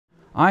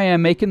I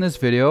am making this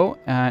video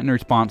in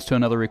response to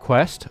another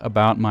request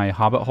about my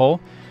Hobbit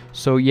hole.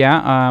 So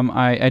yeah,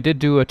 I did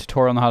do a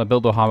tutorial on how to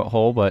build a Hobbit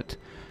hole, but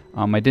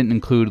I didn't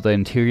include the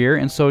interior.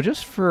 And so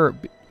just for,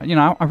 you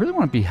know, I really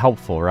want to be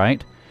helpful,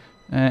 right?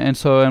 And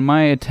so in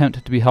my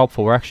attempt to be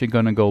helpful, we're actually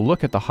going to go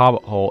look at the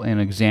Hobbit hole and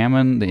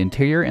examine the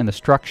interior and the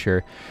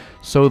structure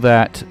so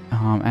that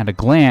at a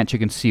glance you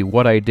can see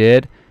what I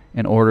did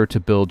in order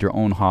to build your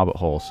own Hobbit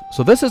holes.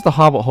 So this is the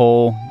Hobbit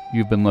hole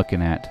you've been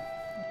looking at.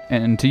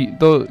 And to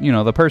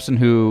the person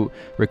who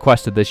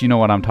requested this, you know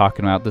what I'm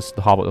talking about. This is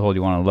the Hobbit hole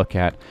you want to look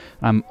at.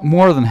 I'm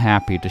more than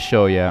happy to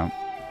show you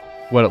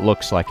what it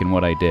looks like and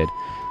what I did.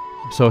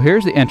 So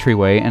here's the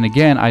entryway, and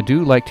again, I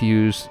do like to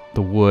use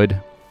the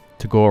wood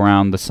to go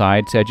around the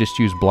sides. I just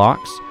use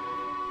blocks,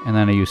 and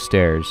then I use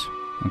stairs.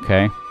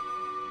 Okay.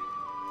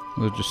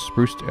 We'll just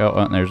spruce. Oh,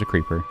 and there's a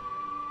creeper.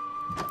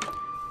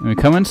 And we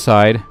come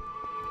inside.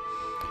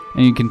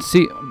 And you can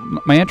see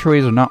my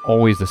entryways are not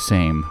always the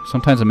same.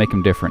 Sometimes I make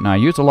them different. Now I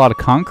use a lot of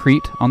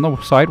concrete on the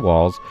side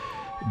walls,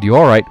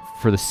 diorite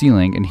for the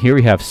ceiling, and here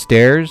we have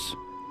stairs,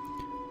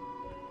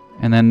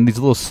 and then these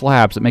little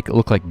slabs that make it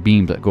look like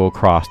beams that go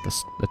across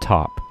the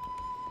top.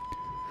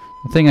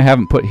 The thing I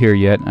haven't put here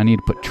yet, I need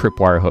to put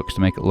tripwire hooks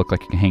to make it look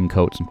like you can hang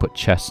coats and put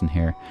chests in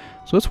here.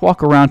 So let's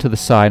walk around to the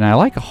side, and I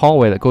like a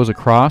hallway that goes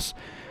across,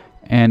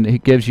 and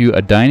it gives you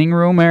a dining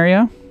room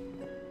area.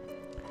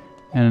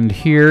 And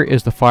here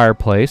is the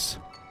fireplace.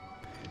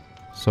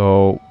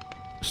 So,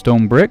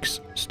 stone bricks,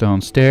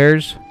 stone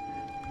stairs.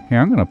 Here,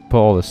 I'm going to put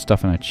all this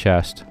stuff in a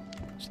chest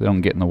so they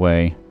don't get in the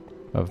way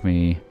of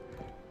me.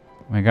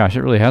 Oh my gosh,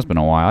 it really has been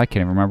a while. I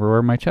can't even remember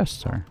where my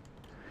chests are.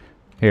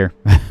 Here.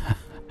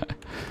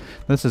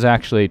 This is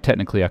actually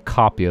technically a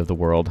copy of the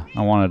world.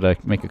 I wanted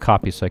to make a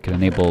copy so I could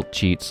enable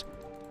cheats.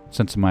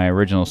 Since in my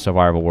original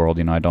survival world,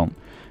 you know, I don't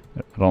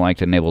like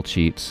to enable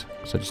cheats,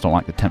 because I just don't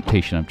like the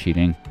temptation of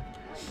cheating.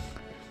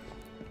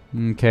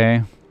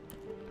 Okay,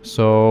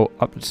 so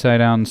upside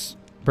down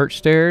birch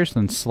stairs,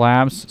 then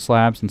slabs,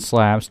 slabs, and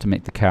slabs to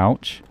make the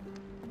couch.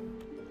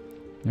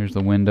 There's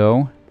the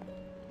window.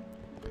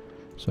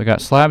 So I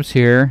got slabs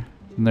here,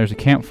 and there's a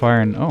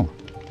campfire, and oh,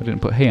 I didn't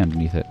put hay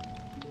underneath it.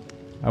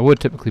 I would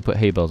typically put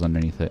hay bales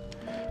underneath it.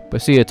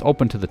 But see, it's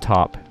open to the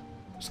top,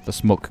 so the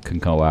smoke can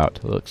go out.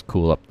 It looks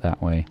cool up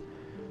that way.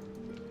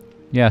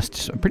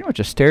 Yes, pretty much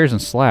just stairs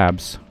and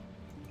slabs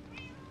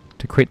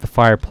to create the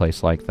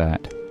fireplace like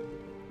that.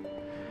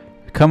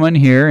 Come in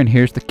here, and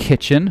here's the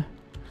kitchen.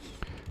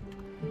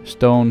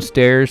 Stone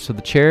stairs to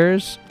the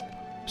chairs.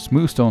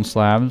 Smooth stone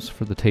slabs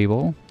for the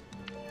table.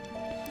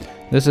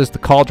 This is the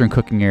cauldron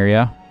cooking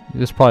area.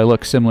 This probably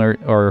looks similar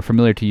or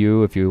familiar to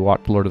you if you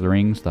watched Lord of the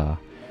Rings. In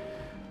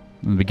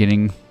the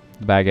beginning,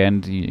 the back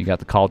end, you got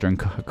the cauldron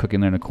cooking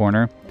there in the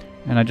corner.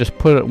 And I just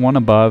put it one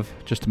above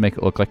just to make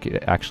it look like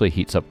it actually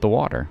heats up the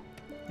water.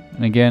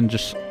 And again,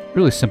 just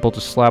really simple,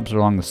 just slabs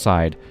along the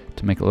side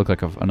to make it look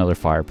like another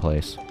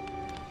fireplace.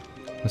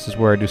 This is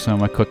where I do some of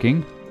my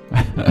cooking.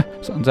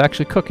 Something's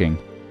actually cooking.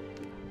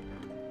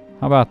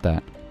 How about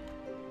that?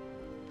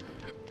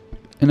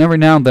 And every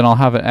now and then I'll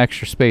have an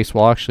extra space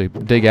where I'll actually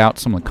dig out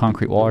some of the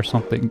concrete wall or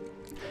something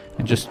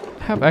and just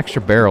have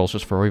extra barrels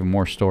just for even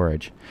more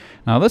storage.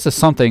 Now this is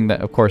something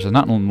that, of course, is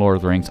not in Lord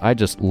of the Rings. I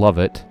just love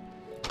it.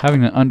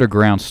 Having an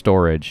underground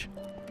storage.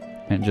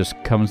 And it just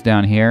comes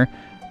down here.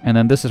 And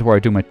then this is where I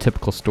do my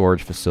typical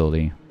storage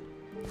facility.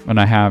 And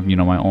I have, you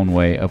know, my own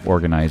way of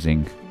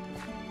organizing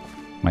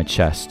my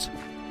chest.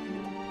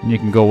 And you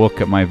can go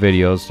look at my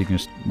videos. You can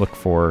just look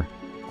for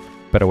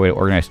a better way to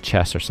organize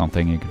chests or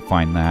something. You can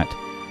find that.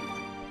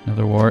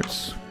 Nether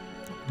warts.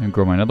 And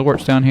grow my nether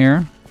warts down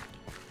here.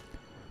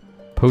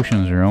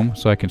 Potions room,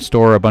 so I can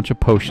store a bunch of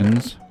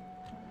potions.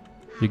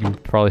 You can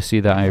probably see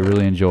that I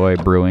really enjoy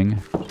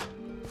brewing.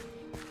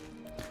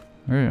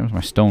 Where's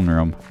my stone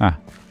room? Ah,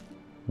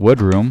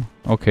 wood room.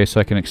 Okay, so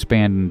I can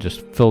expand and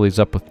just fill these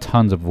up with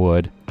tons of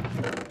wood.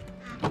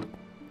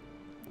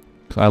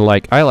 I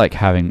like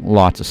having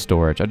lots of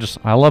storage.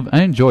 I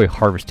enjoy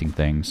harvesting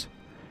things.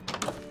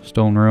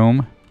 Stone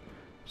room.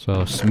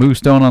 So smooth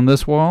stone on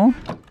this wall.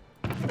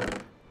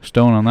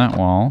 Stone on that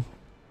wall.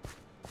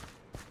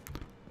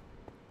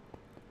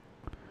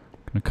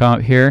 Gonna come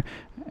up here,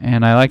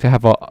 and I like to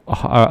have a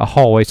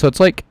hallway. So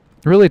it's like,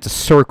 really it's a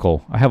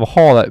circle. I have a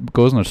hall that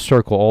goes in a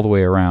circle all the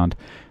way around.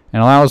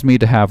 And allows me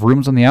to have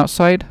rooms on the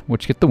outside,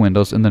 which get the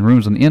windows, and then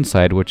rooms on the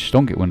inside, which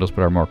don't get windows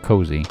but are more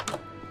cozy.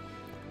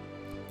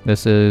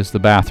 This is the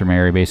bathroom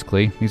area,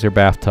 basically. These are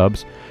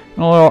bathtubs.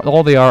 And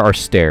all they are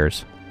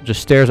stairs.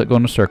 Just stairs that go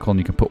in a circle, and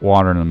you can put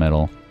water in the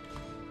middle.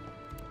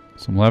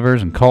 Some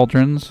levers and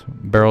cauldrons.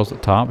 Barrels at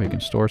the top. You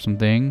can store some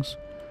things.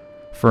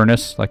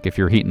 Furnace, like if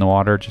you're heating the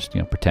water, just,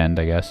 you know, pretend,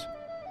 I guess.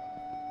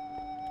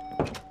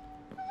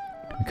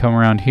 We come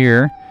around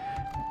here.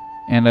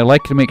 And I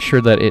like to make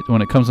sure that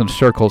when it comes in a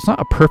circle, it's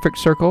not a perfect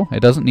circle. It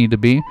doesn't need to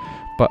be.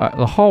 But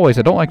the hallways,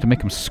 I don't like to make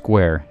them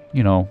square.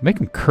 You know, make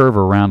them curve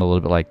around a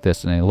little bit like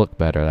this, and they look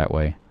better that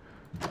way.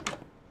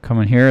 Come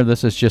in here.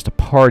 This is just a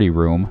party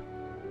room.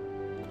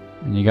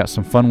 And you got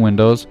some fun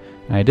windows.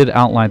 And I did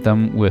outline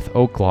them with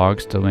oak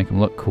logs to make them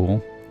look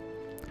cool.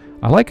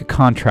 I like a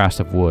contrast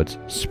of woods,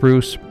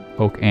 spruce,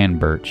 oak, and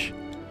birch.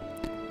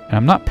 And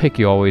I'm not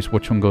picky always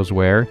which one goes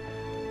where,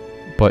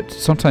 but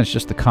sometimes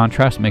just the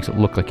contrast makes it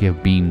look like you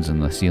have beams in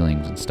the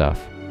ceilings and stuff.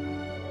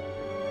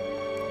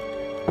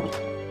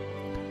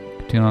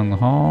 Continue along the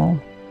hall.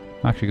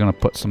 I'm actually going to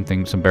put some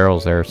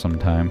barrels there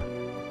sometime.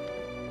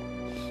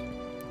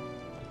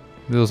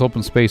 Those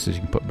open spaces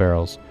you can put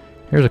barrels.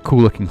 Here's a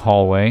cool looking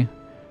hallway.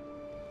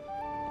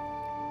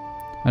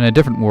 In a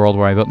different world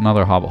where I built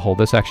another hobbit hole,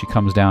 this actually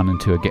comes down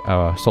into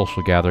a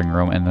social gathering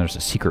room, and there's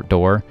a secret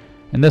door.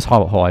 In this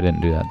hobbit hole I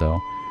didn't do that though.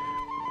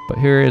 But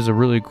here is a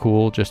really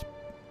cool just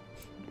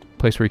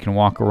place where you can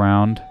walk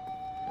around.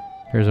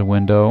 Here's a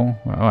window.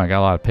 Oh, I got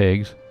a lot of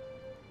pigs.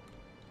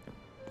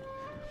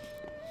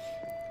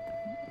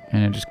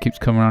 And it just keeps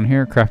coming around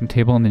here, crafting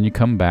table, and then you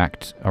come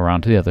back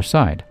around to the other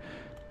side.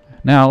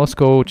 Now let's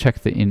go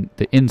check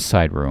the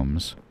inside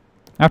rooms.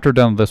 After we're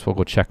done with this, we'll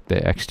go check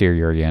the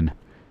exterior again.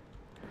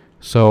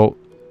 So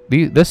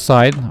this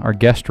side are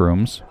guest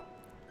rooms.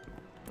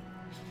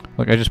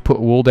 Look, I just put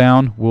wool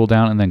down,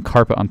 and then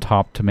carpet on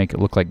top to make it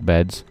look like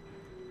beds.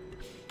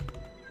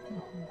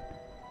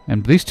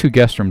 And these two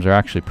guest rooms are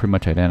actually pretty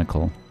much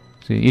identical.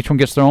 See, each one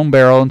gets their own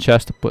barrel and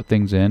chest to put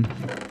things in.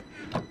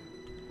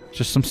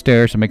 Just some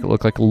stairs to make it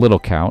look like a little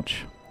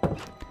couch.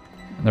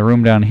 And the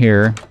room down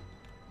here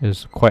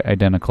is quite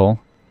identical.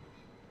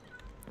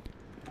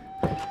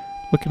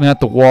 Looking at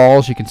the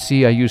walls, you can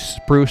see I use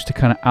spruce to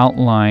kind of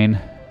outline.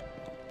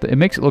 It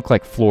makes it look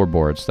like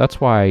floorboards. That's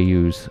why I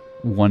use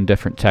one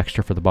different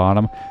texture for the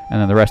bottom,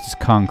 and then the rest is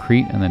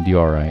concrete and then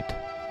diorite.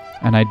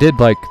 And I did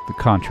like the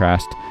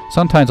contrast.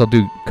 Sometimes I'll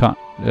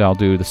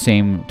do the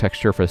same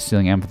texture for the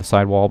ceiling and for the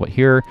side wall, but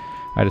here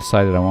I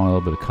decided I want a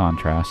little bit of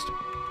contrast.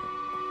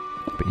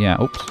 But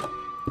yeah, oops.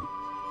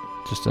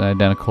 Just an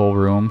identical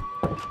room.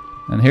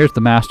 And here's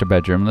the master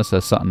bedroom. This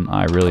is something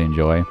I really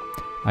enjoy.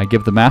 I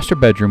give the master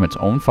bedroom its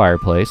own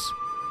fireplace.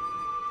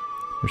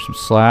 There's some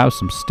slabs,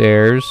 some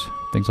stairs,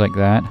 things like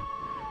that.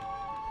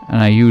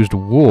 And I used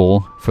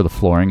wool for the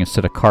flooring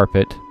instead of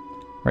carpet.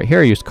 Right here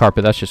I used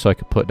carpet. That's just so I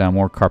could put down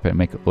more carpet and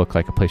make it look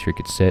like a place where you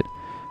could sit.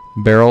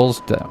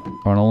 Barrels that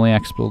are only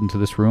accessible into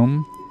this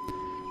room.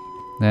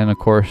 Then of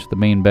course the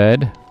main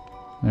bed.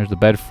 There's the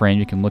bed frame.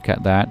 You can look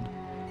at that.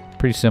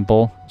 Pretty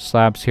simple.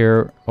 Slabs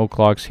here, oak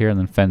logs here, and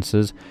then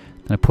fences.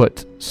 Then I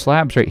put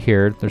slabs right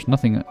here. There's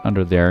nothing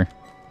under there,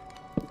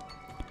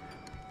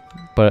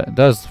 but it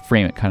does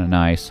frame it kind of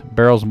nice.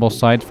 Barrels on both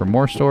sides for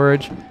more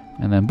storage,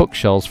 and then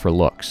bookshelves for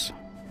looks.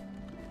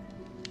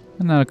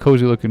 And then a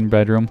cozy looking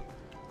bedroom.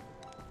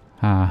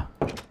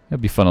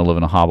 It'd be fun to live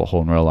in a hobbit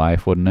hole in real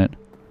life, wouldn't it?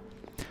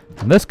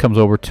 And this comes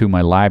over to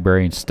my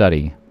library and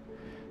study.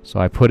 So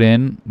I put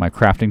in my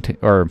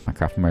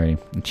my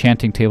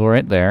enchanting table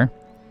right there.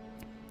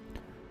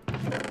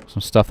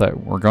 Some stuff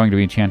that we're going to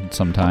be enchanted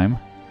sometime.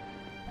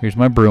 Here's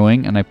my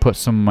brewing, and I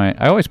put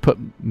I always put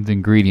the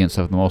ingredients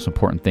of the most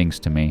important things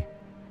to me.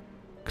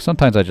 'Cause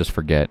sometimes I just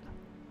forget.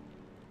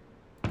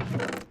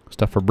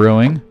 Stuff for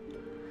brewing.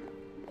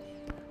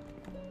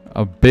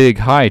 A big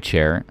high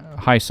chair,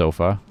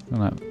 sofa. Isn't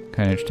that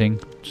kind of interesting?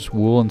 Just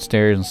wool and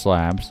stairs and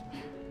slabs.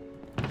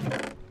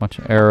 Bunch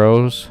of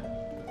arrows.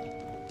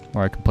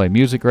 Or I can play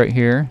music right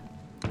here.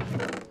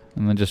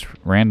 And then just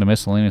random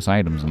miscellaneous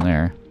items in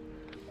there.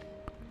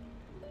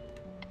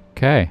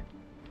 Okay.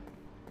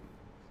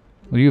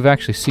 Well, you've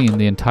actually seen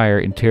the entire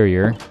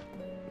interior.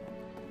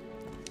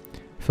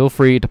 Feel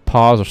free to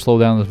pause or slow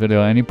down this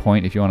video at any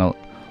point if you want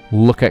to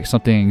look at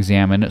something and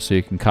examine it so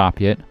you can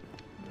copy it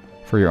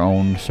for your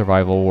own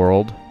survival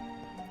world.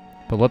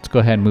 But let's go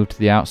ahead and move to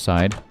the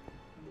outside.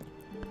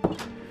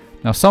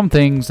 Now some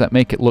things that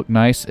make it look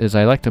nice is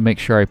I like to make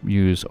sure I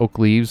use oak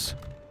leaves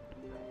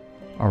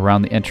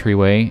around the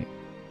entryway.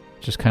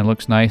 Just kind of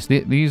looks nice.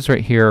 These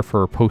right here are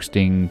for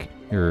posting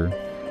your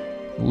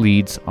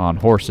leads on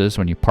horses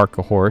when you park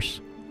a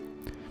horse.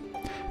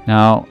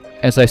 Now,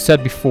 as I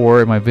said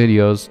before in my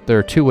videos, there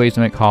are two ways to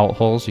make hobbit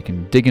holes. You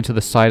can dig into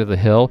the side of the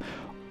hill,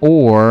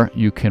 or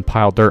you can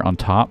pile dirt on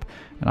top.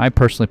 And I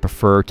personally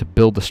prefer to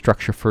build the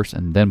structure first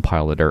and then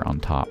pile the dirt on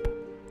top.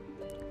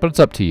 But it's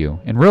up to you.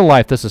 In real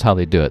life, this is how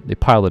they do it. They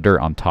pile the dirt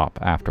on top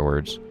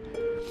afterwards.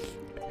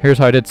 Here's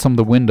how I did some of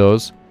the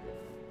windows.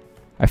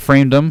 I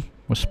framed them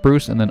with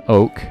spruce and then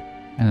oak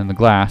and then the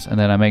glass, and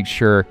then I make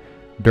sure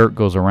dirt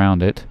goes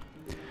around it.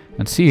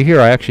 And see here,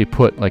 I actually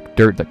put like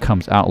dirt that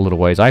comes out a little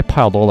ways. I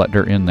piled all that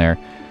dirt in there.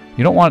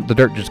 You don't want the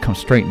dirt to just come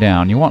straight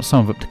down. You want some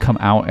of it to come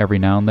out every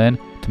now and then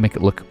to make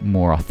it look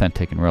more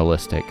authentic and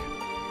realistic.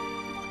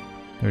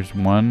 There's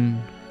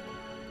one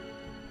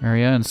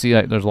area, and see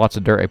there's lots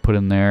of dirt I put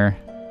in there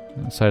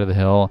on the side of the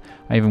hill.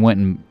 I even went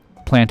and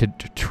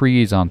planted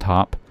trees on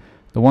top.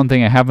 The one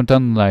thing I haven't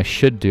done that I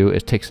should do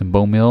is take some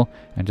bone meal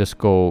and just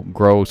go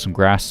grow some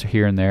grass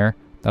here and there.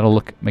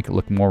 That'll make it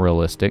look more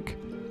realistic.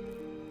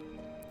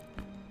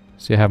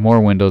 See, I have more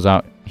windows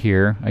out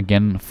here.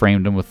 Again,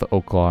 framed them with the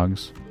oak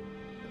logs.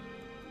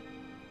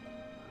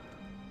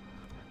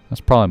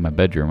 That's probably my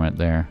bedroom right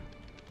there.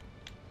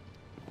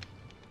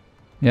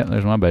 Yeah,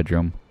 there's my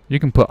bedroom. You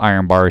can put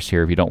iron bars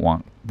here if you don't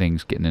want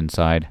things getting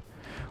inside.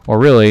 Or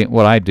really,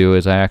 what I do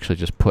is I actually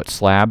just put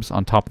slabs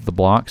on top of the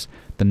blocks,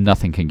 then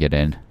nothing can get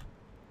in.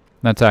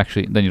 That's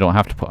actually, then you don't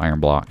have to put iron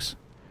blocks.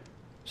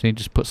 So you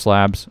just put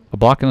slabs, a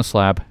block in a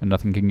slab, and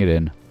nothing can get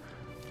in.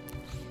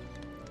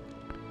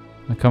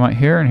 I come out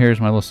here, and here's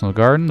my little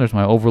garden. There's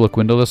my overlook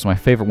window. This is my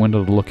favorite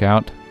window to look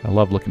out. I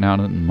love looking out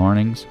in the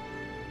mornings.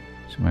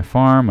 So my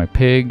farm, my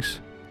pigs,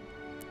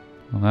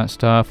 all that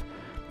stuff.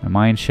 My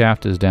mine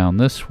shaft is down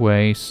this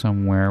way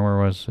somewhere. Where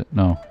was it?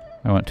 No,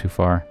 I went too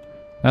far.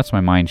 That's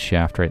my mine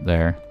shaft right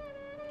there.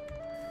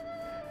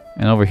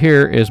 And over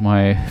here is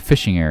my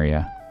fishing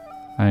area.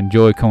 I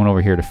enjoy coming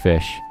over here to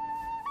fish.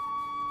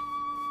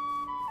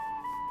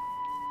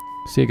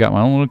 See, I got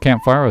my own little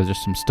campfire with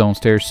just some stone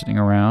stairs sitting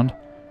around.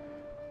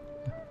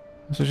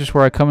 This is just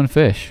where I come and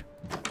fish.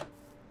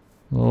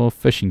 A little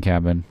fishing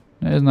cabin.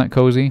 Isn't that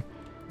cozy?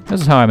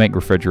 This is how I make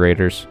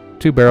refrigerators.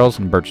 2 barrels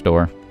and birch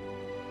door.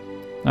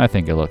 I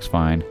think it looks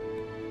fine.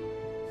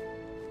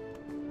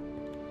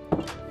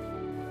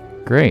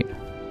 Great.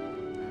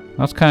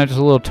 That's kind of just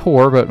a little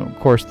tour, but of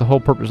course the whole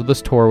purpose of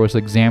this tour was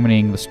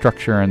examining the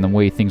structure and the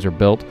way things are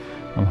built.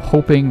 I'm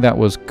hoping that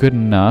was good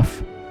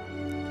enough.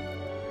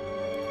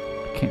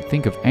 I can't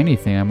think of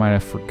anything I might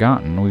have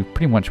forgotten. We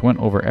pretty much went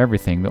over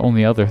everything. The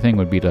only other thing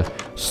would be to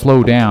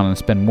slow down and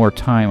spend more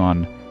time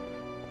on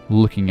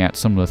looking at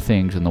some of the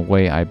things and the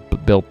way I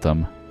built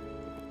them.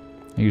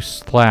 I use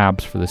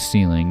slabs for the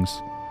ceilings,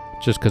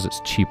 just because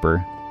it's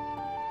cheaper.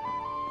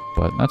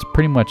 But that's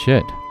pretty much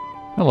it.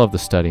 I love the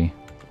study.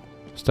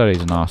 Study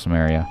is an awesome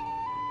area.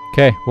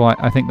 Okay, well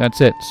I think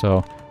that's it.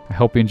 So I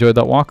hope you enjoyed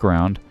that walk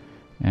around,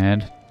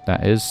 and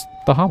that is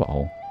the Hobbit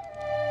hole.